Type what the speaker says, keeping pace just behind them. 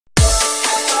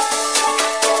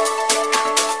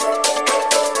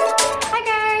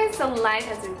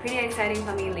life has been pretty exciting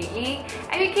for me lately.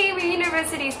 I became a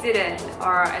university student,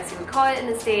 or as you would call it in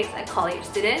the States, a college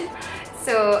student.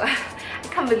 So I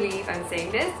can't believe I'm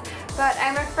saying this, but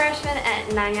I'm a freshman at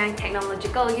Nanyang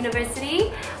Technological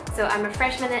University. So I'm a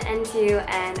freshman at NTU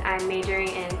and I'm majoring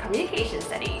in communication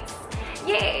studies.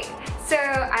 Yay! So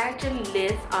I actually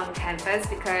live on campus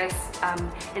because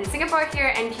in Singapore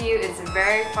here, NTU is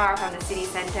very far from the city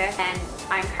center and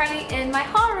I'm currently in my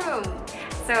hall room.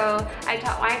 So I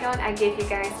thought, why don't I give you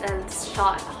guys a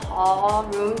short hall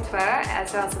room tour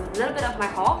as well as a little bit of my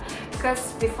hall,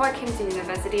 because before I came to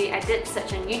university I did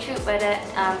search on YouTube whether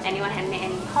anyone had made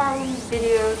any hall room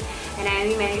videos, and I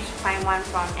only managed to find one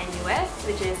from NUS,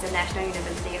 which is the National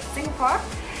University of Singapore.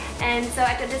 And so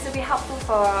I thought this would be helpful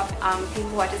for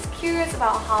people who are just curious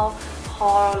about how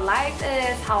hall life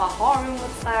is, how a hall room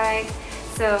looks like.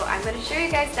 So I'm going to show you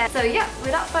guys that. So yeah,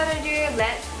 without further ado,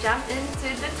 let's jump into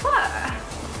the tour.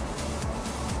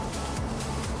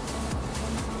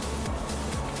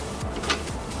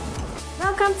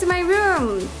 Welcome to my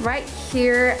room! Right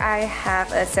here I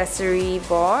have an accessory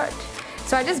board.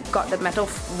 So I just got the metal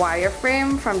wire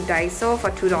frame from Daiso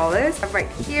for $2. Right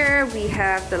here we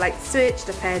have the light switch,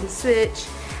 the fan switch.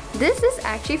 This is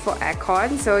actually for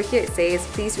aircon. So here it says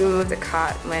please remove the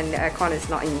card when the aircon is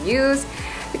not in use,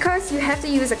 because you have to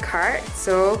use a card.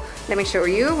 So let me show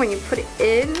you. When you put it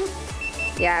in,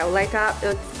 yeah, it will light up.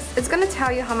 It's gonna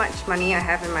tell you how much money I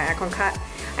have in my aircon card.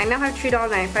 I now have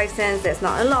 $3.95. That's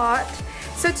not a lot.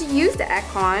 So to use the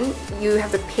aircon, you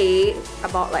have to pay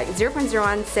about like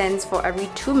 0.01 cents for every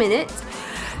 2 minutes.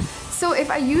 So if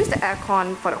I use the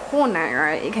aircon for the whole night,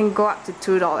 right, it can go up to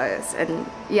 $2. And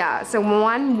yeah, so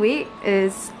 1 week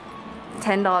is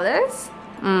 $10.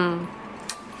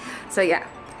 So yeah,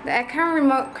 the aircon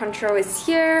remote control is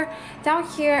here. Down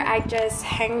here, I just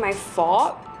hang my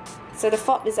fob. So the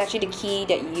fob is actually the key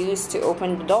that you use to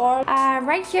open the door.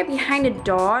 Right here behind the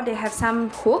door, they have some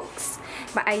hooks,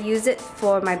 but I use it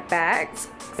for my bags.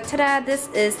 Ta-da! This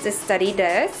is the study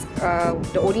desk,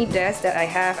 the only desk that I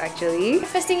have actually.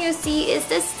 First thing you see is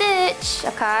the stitch,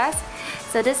 of course.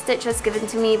 So this stitch was given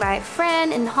to me by a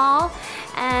friend in hall.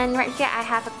 And right here I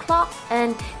have a clock,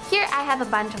 and here I have a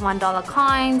bunch of $1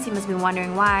 coins. You must be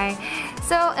wondering why.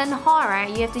 So in hall, right,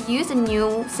 you have to use the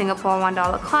new Singapore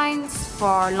 $1 coins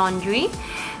for laundry.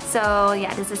 So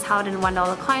yeah, this is how the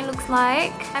 $1 coin looks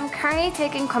like. I'm currently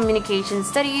taking communication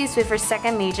studies with a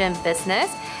second major in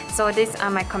business. So these are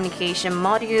my communication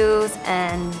modules,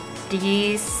 and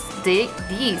these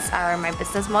are my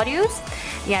business modules.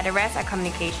 Yeah, the rest are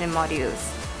communication modules.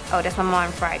 Oh, there's one more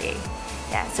on Friday.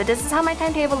 Yeah, so this is how my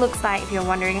timetable looks like if you're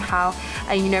wondering how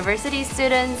a university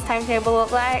student's timetable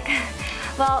looks like.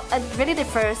 Well, it really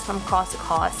differs from course to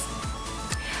course.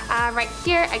 Right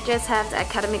here, I just have the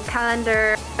academic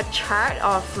calendar, a chart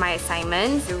of my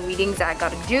assignments, the readings that I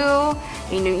gotta do.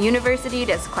 In university,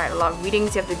 there's quite a lot of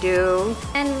readings you have to do.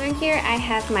 And right here, I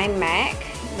have my Mac,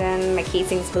 then my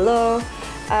casings below.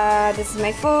 This is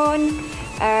my phone.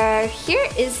 Here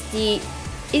is the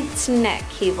Ethernet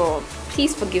cable.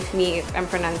 Please forgive me if I'm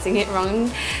pronouncing it wrong,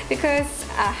 because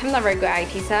I'm not very good at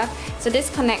IT stuff. So this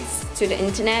connects to the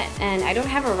internet, and I don't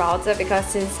have a router because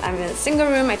since I'm in a single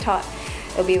room, I thought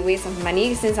it'll be a waste of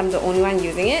money since I'm the only one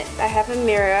using it. I have a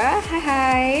mirror.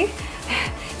 Hi.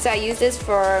 So I use this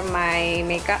for my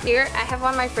makeup. Here I have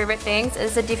one of my favorite things,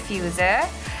 is a diffuser.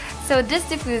 So this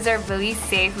diffuser really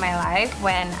saved my life.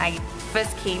 When I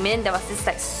first came in, there was this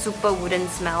like super wooden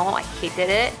smell. I hated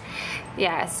it.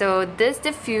 Yeah, so this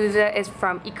diffuser is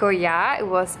from Ikoya. It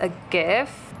was a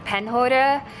gift. Pen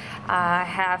holder. I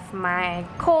have my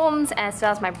combs as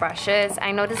well as my brushes.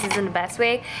 I know this isn't the best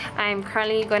way. I'm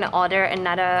currently going to order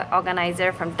another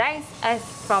organizer from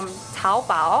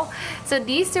Taobao. So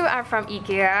these two are from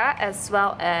IKEA, as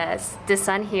well as this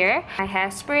one here. My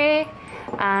hairspray,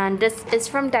 and this is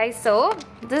from Daiso.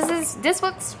 This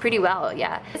works pretty well,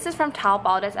 yeah. This is from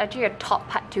Taobao. There's actually a top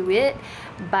part to it,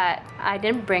 but I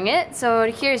didn't bring it. So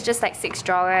here is just like 6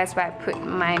 drawers where I put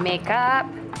my makeup.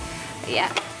 Yeah.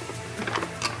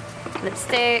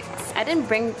 Lipsticks. I didn't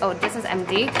bring, oh, this is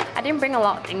empty. I didn't bring a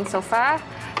lot of things so far.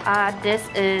 This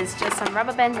is just some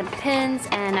rubber bands and pins,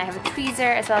 and I have a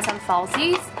tweezer as well as some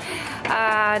falsies.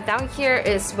 Down here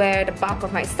is where the bulk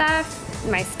of my stuff,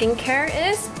 my skincare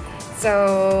is.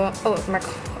 So, oh, my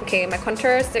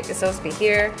contour stick is supposed to be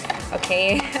here.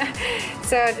 Okay.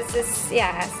 So this is,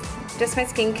 yeah, just my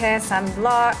skincare,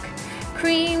 sunblock,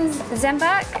 creams,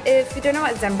 Zambak. If you don't know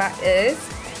what Zambak is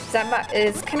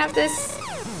kind of this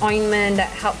ointment that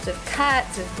helps with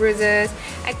cuts, with bruises.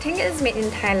 I think it is made in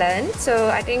Thailand, so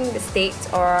I think the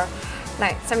States or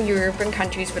like some European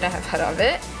countries wouldn't have heard of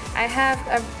it. I have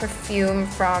a perfume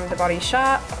from the Body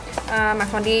Shop. My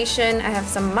foundation, I have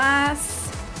some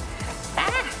masks.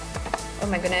 Oh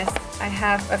my goodness. I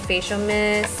have a facial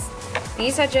mist.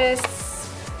 These are just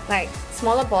like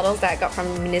smaller bottles that I got from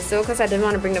Miniso because I didn't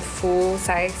want to bring the full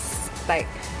size like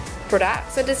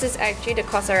product. So this is actually the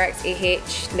COSRX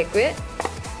AH liquid.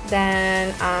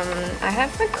 Then I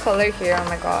have my color here. Oh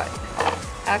my god.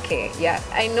 Okay, yeah,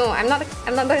 I know I'm not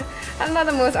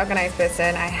the most organized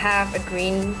person. I have a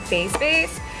green face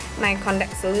base, my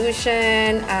contact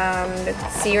solution, the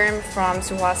serum from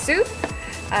Suwasu.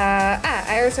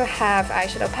 I also have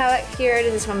eyeshadow palette here.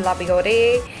 This is from La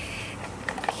Bigote.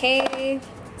 Okay,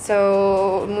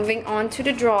 so moving on to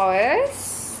the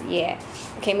drawers. Yeah.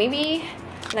 Okay, maybe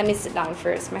let me sit down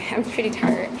first. I'm pretty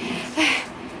tired.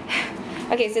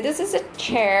 Okay, so this is a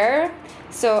chair.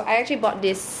 So I actually bought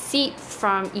this seat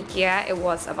from IKEA. It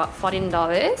was about $14.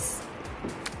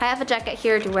 I have a jacket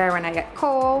here to wear when I get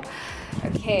cold.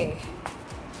 Okay,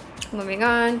 moving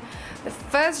on. The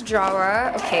first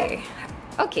drawer. Okay,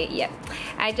 yeah.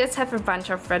 I just have a bunch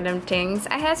of random things.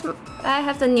 I have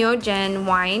the Neogen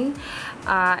wine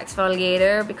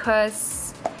exfoliator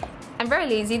because I'm very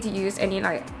lazy to use any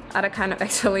like other kind of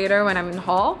exfoliator when I'm in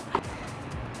hall.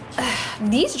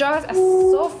 These drawers are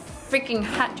so freaking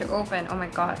hard to open. Oh my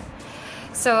god.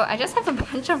 So I just have a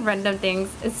bunch of random things.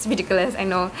 It's ridiculous, I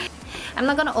know. I'm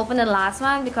not gonna open the last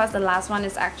one because the last one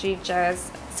is actually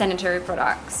just sanitary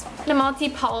products. The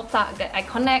multi-power plug that I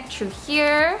connect through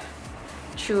here,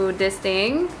 through this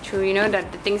thing, through, you know, the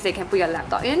things they can put your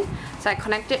laptop in. So I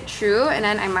connect it through and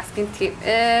then I masking tape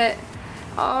it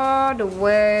all the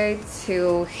way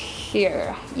to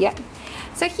here. Yeah.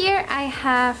 So here I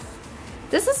have,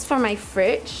 this is for my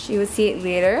fridge. You will see it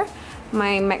later.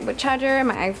 My MacBook charger,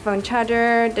 my iPhone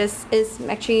charger. This is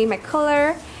actually my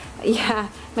cooler. Yeah,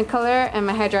 my cooler and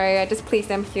my hairdryer. I just place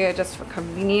them here just for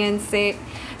convenience sake.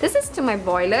 This is to my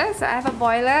boiler. So I have a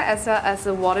boiler as well as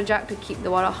a water jug to keep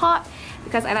the water hot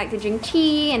because I like to drink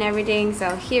tea and everything.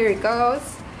 So here it goes.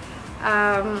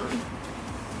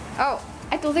 Oh,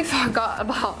 I totally forgot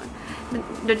about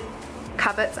the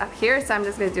cupboards up here, so I'm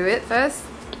just gonna do it first.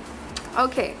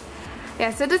 Okay,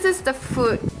 yeah, so this is the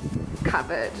food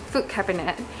cupboard, food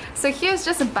cabinet. So here's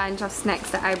just a bunch of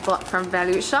snacks that I bought from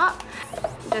Value Shop.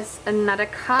 Just another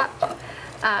cup.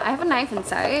 I have a knife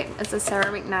inside. It's a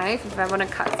ceramic knife if I want to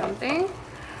cut something.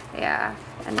 Yeah,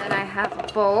 and then I have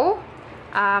a bowl,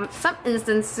 some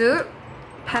instant soup,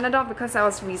 Panadol because I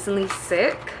was recently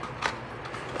sick.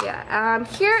 Yeah,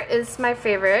 here is my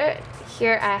favorite.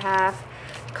 Here I have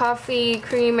coffee,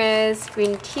 creamers,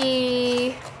 green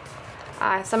tea,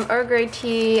 some Earl Grey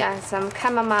tea, some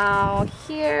chamomile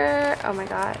here. Oh my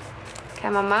god,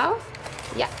 chamomile.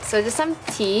 Yeah, so just some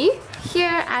tea.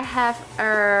 Here I have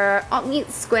oatmeal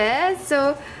squares.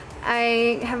 So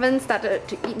I haven't started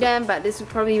to eat them, but this will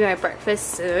probably be my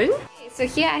breakfast soon. So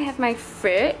here I have my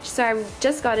fridge. So I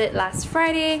just got it last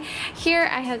Friday. Here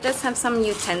I just have some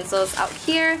utensils out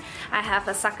here. I have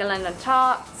a succulent on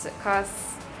top because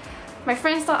my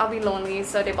friends thought I'll be lonely,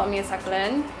 so they bought me a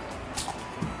succulent.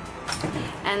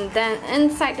 And then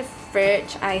inside the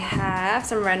fridge I have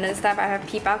some random stuff. I have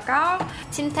pipakao,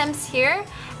 Tim Tams here,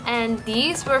 and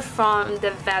these were from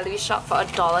the Value Shop for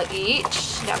 $1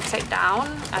 each. They're upside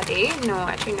down, are they? No,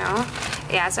 actually no.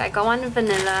 Yeah, so I got one in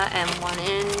vanilla and one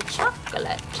in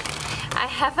chocolate. I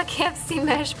have a KFC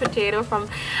mashed potato from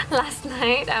last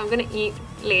night. I'm gonna eat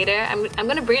later. I'm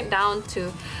gonna bring it down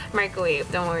to microwave,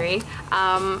 don't worry.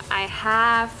 I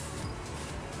have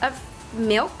a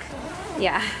milk.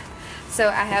 Yeah. So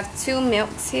I have 2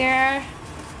 milks here.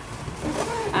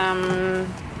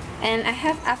 And I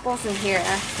have apples in here.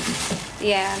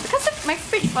 Yeah, because my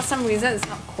fridge for some reason is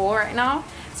not cold right now.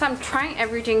 So I'm trying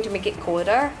everything to make it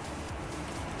colder.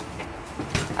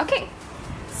 Okay,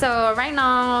 so right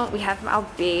now we have our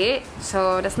bed,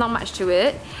 so there's not much to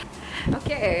it.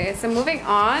 Okay, so moving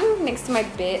on, next to my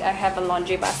bed I have a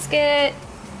laundry basket.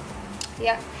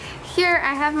 Yeah, here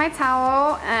I have my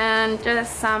towel and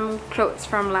just some clothes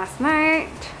from last night.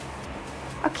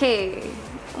 Okay,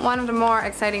 one of the more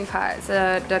exciting parts,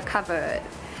 the cupboard.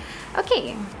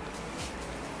 Okay.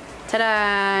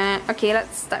 Ta-da! Okay,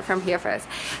 let's start from here first.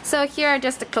 So here are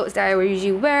just the clothes that I will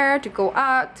usually wear to go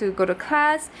out, to go to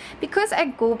class. Because I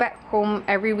go back home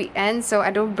every weekend, so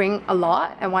I don't bring a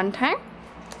lot at one time.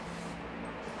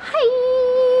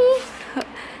 Hi!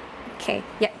 Okay,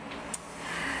 yeah.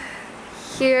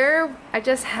 Here, I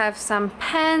just have some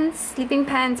pants, sleeping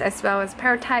pants, as well as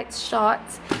pair of tights,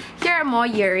 shorts. Here are more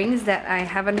earrings that I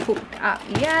haven't hooked up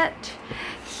yet.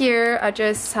 Here are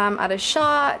just some other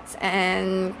shorts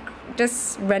and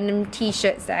just random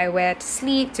t-shirts that I wear to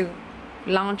sleep, to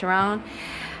lounge around.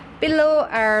 Below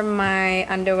are my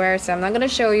underwear, so I'm not gonna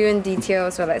show you in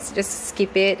detail, so let's just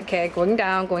skip it. Okay, going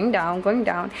down, going down, going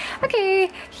down.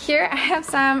 Okay, here I have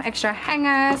some extra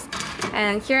hangers,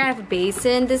 and here I have a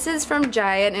basin. This is from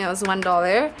Giant and it was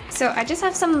 $1. So I just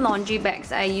have some laundry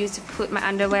bags I use to put my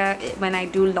underwear when I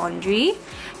do laundry.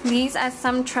 These are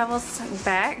some travel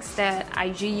bags that I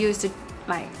usually use to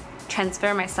like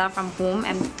transfer my stuff from home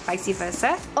and vice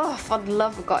versa. Oh, for the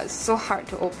love of God, it's so hard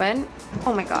to open.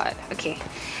 Oh my god. Okay,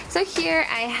 so here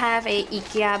I have a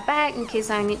IKEA bag in case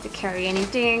I need to carry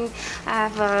anything. I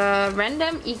have a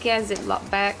random IKEA Ziploc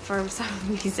bag for some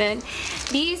reason.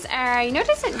 These are, you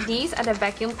notice that these are the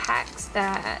vacuum packs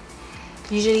that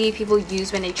usually people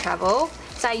use when they travel.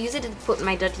 So I use it to put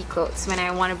my dirty clothes when I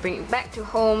want to bring it back to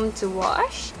home to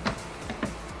wash.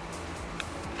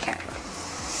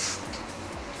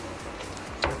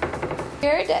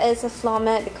 Here there is a floor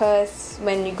mat because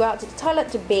when you go out to the toilet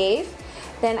to bathe,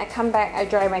 then I come back, I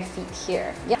dry my feet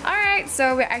here. Yeah. Alright,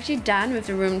 so we're actually done with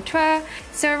the room tour.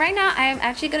 So right now I'm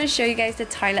actually going to show you guys the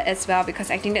toilet as well because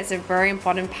I think that's a very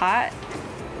important part.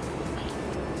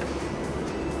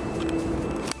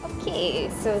 Okay,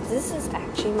 so this is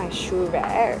actually my shoe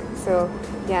rack. So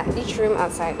yeah, each room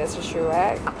outside there's a shoe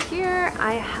rack. Up here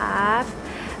I have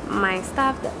my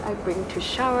stuff that I bring to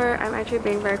shower. I'm actually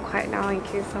being very quiet now in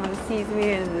case someone sees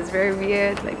me and it's very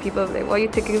weird. Like people are like, why are you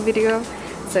taking a video?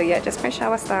 So yeah, just my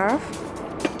shower stuff.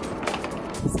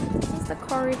 So this is the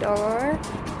corridor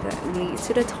that leads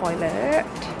to the toilet.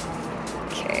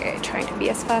 Okay, trying to be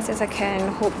as fast as I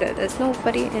can. Hope that there's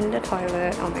nobody in the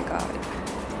toilet. Oh my god.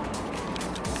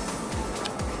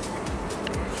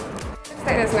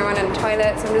 There's no one in the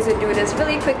toilet, so I'm just gonna do this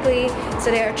really quickly.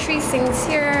 So there are 3 sinks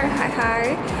here.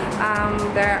 Hi.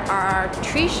 There are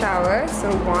 3 showers,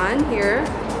 so one here,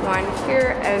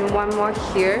 and one more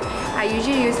here. I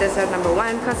usually use this as number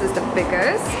 1 because it's the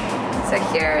biggest. So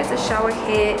here is the shower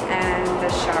head and the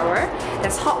shower.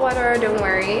 There's hot water, don't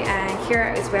worry. And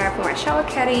here is where I put my shower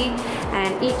caddy.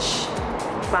 And each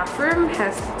bathroom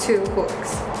has 2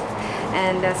 hooks.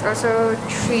 And there's also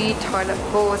 3 toilet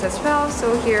bowls as well.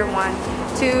 So here 1,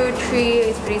 2,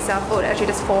 3. It's pretty self-fold. Actually,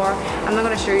 there's 4. I'm not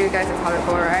gonna show you guys the toilet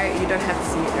bowl, right? You don't have to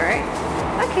see it, right?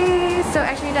 Okay, so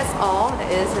actually that's all that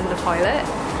is in the toilet.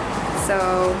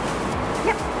 So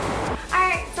yeah.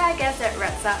 Alright, so I guess that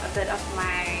wraps up a bit of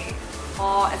my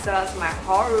haul as well as my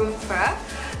hall room tour.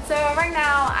 So right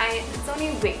now it's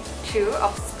only week 2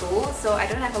 of school, so I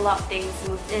don't have a lot of things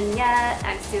moved in yet.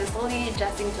 I'm still slowly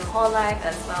adjusting to hall life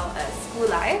as well as school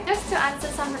life. Just to answer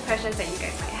some of the questions that you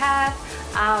guys might have,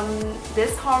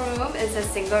 this hall room is a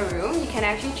single room. You can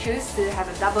actually choose to have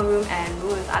a double room and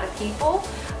room with other people,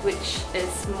 which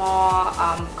is more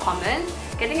common.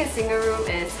 Getting a single room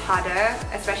is harder,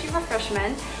 especially for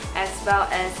freshmen, as well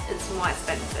as it's more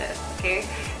expensive. Okay,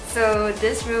 so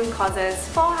this room costs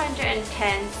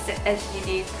 410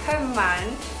 SGD per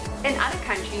month. In other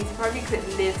countries, you probably could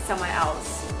live somewhere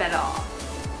else better off,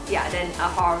 yeah, than a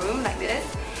hall room like this.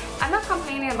 I'm not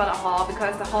complaining about the hall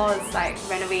because the hall is like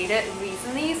renovated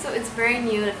recently, so it's very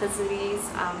new. The facilities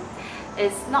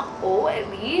is not old, at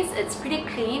least it's pretty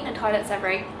clean. The toilets are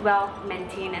very well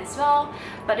maintained as well,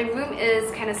 but the room is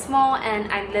kind of small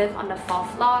and I live on the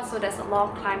 4th floor, so there's a lot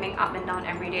of climbing up and down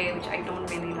every day, which I don't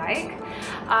really like.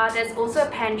 There's also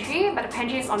a pantry, but the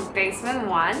pantry is on basement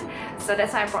 1, so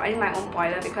that's why I brought in my own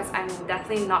boiler because I'm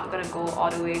definitely not gonna go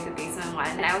all the way to basement 1.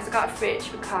 And I also got a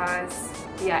fridge because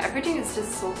yeah, everything is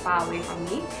just so far away from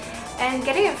me. And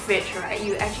getting a fridge, right,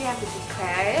 you actually have to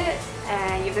declare it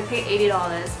and you have to pay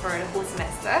 $80 for the whole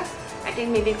semester. I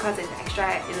think maybe because it's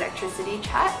extra electricity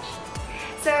charge.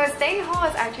 So staying in hall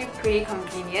is actually pretty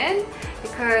convenient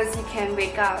because you can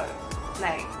wake up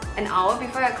like an hour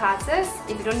before your classes.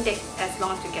 If you don't take as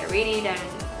long to get ready, then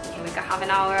you can wake up half an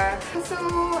hour. Also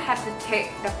have to take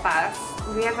the bus.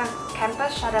 We have a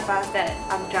campus shuttle bus that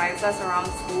drives us around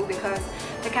school because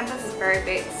the campus is very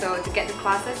big, so to get to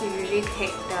classes you usually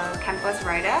take the campus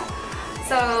rider.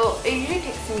 So it usually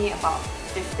takes me about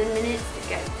 15 minutes to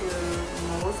get to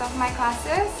most of my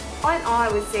classes. All in all, I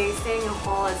would say staying in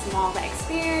hall is more of an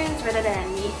experience rather than a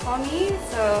need for me.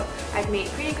 So I've made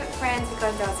pretty good friends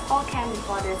because there was hall camp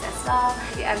before this as well.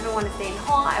 If you ever want to stay in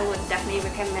hall, I would definitely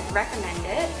recommend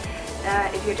it.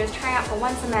 If you're just trying out for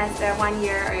 1 semester, 1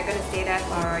 year, or you're going to stay there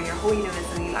for your whole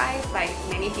university life, like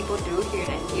many people do here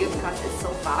at NTU because it's so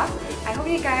far. I hope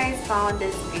you guys found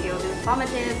this video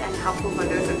informative and helpful for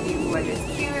those of you who are just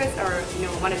curious or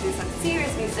want to do some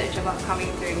serious research about coming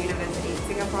to a university in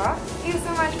Singapore. Thank you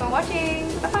so much for watching.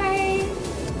 Bye bye!